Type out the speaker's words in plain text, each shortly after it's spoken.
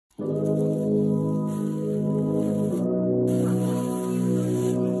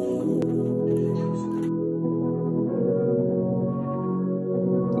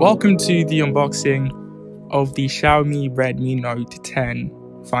Welcome to the unboxing of the Xiaomi Redmi Note 10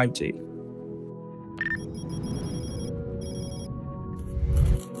 5G.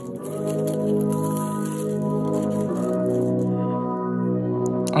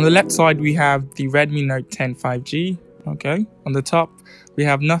 On the left side we have the Redmi Note 10 5G, okay. On the top we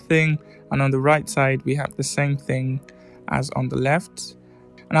have nothing, and on the right side we have the same thing as on the left.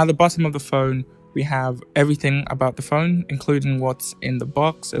 And at the bottom of the phone we have everything about the phone, including what's in the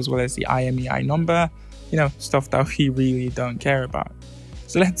box, as well as the IMEI number, stuff that we really don't care about.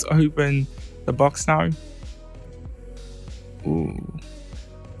 So let's open the box now. Ooh.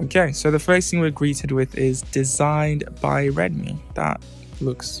 Okay, so the first thing we're greeted with is designed by Redmi. That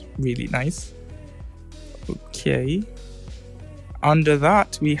looks really nice. Okay. Under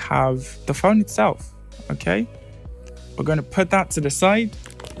that, we have the phone itself. Okay. We're going to put that to the side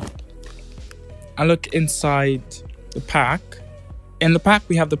and look inside the pack. In the pack,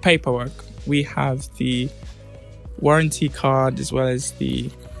 we have the paperwork. We have the warranty card as well as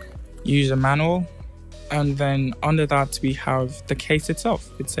the user manual. And then under that, we have the case itself.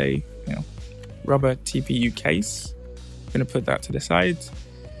 It's a rubber TPU case. I'm going to put that to the side.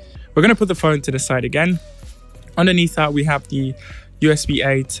 We're going to put the phone to the side again. Underneath that, we have the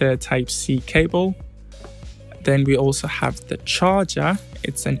USB-A to Type-C cable. Then we also have the charger.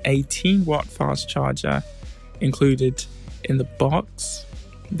 It's an 18-watt fast charger included in the box.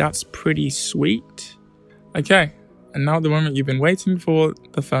 That's pretty sweet. Okay, and now the moment you've been waiting for,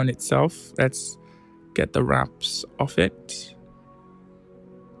 the phone itself. Let's get the wraps off it.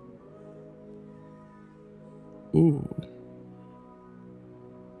 Ooh.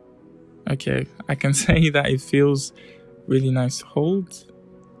 Okay, I can say that it feels really nice to hold.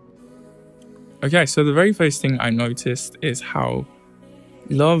 Okay, so the very first thing I noticed is how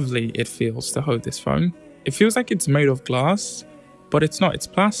lovely it feels to hold this phone. It feels like it's made of glass, but it's not, it's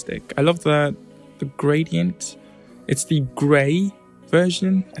plastic. I love the gradient. It's the grey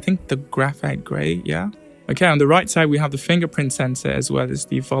version. I think the graphite grey, yeah. Okay, on the right side, we have the fingerprint sensor as well as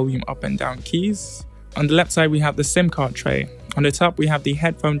the volume up and down keys. On the left side, we have the SIM card tray. On the top, we have the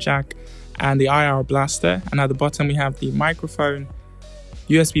headphone jack and the IR blaster. And at the bottom, we have the microphone,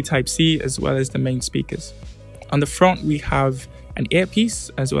 USB Type-C, as well as the main speakers. On the front, we have an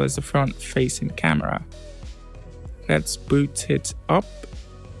earpiece, as well as the front-facing camera. Let's boot it up.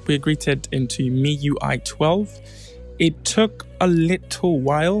 We're greeted into MIUI 12. It took a little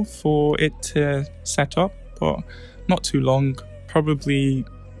while for it to set up, but not too long, probably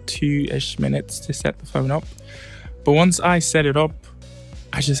 2-ish minutes to set the phone up. But once I set it up,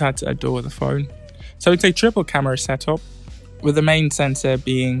 I just had to adore the phone. So it's a triple camera setup, with the main sensor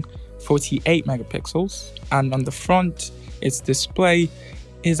being 48 megapixels, and on the front, its display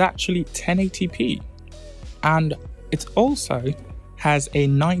is actually 1080p, and it also has a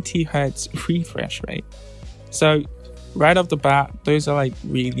 90 Hz refresh rate. So right off the bat, those are like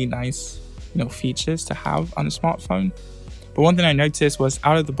really nice, features to have on a smartphone. But one thing I noticed was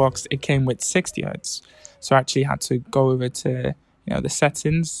out of the box, it came with 60 Hz. So I actually had to go over to, the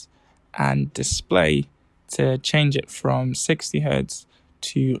settings and display to change it from 60 Hz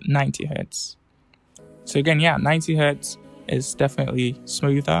to 90 Hz. So again, 90 Hz is definitely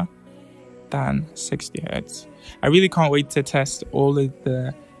smoother than 60 Hz. I really can't wait to test all of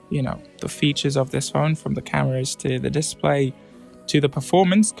the, the features of this phone, from the cameras to the display to the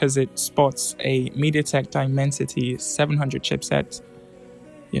performance, because it spots a Mediatek Dimensity 700 chipset,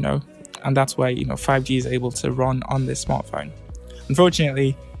 and that's why, 5G is able to run on this smartphone.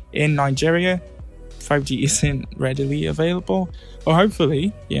 Unfortunately, in Nigeria, 5G isn't readily available, but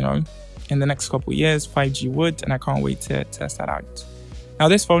hopefully, in the next couple of years, 5G would, and I can't wait to test that out. Now,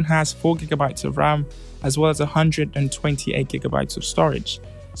 this phone has 4 GB of RAM, as well as 128 GB of storage.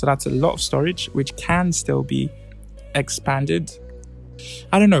 So that's a lot of storage, which can still be expanded.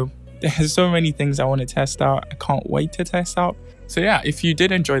 I don't know. There's so many things I want to test out. I can't wait to test out. So yeah, if you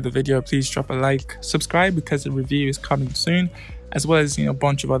did enjoy the video, please drop a like, subscribe because the review is coming soon, as well as, a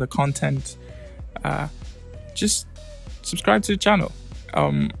bunch of other content. Just subscribe to the channel,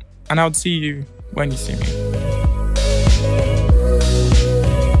 and I'll see you when you see me.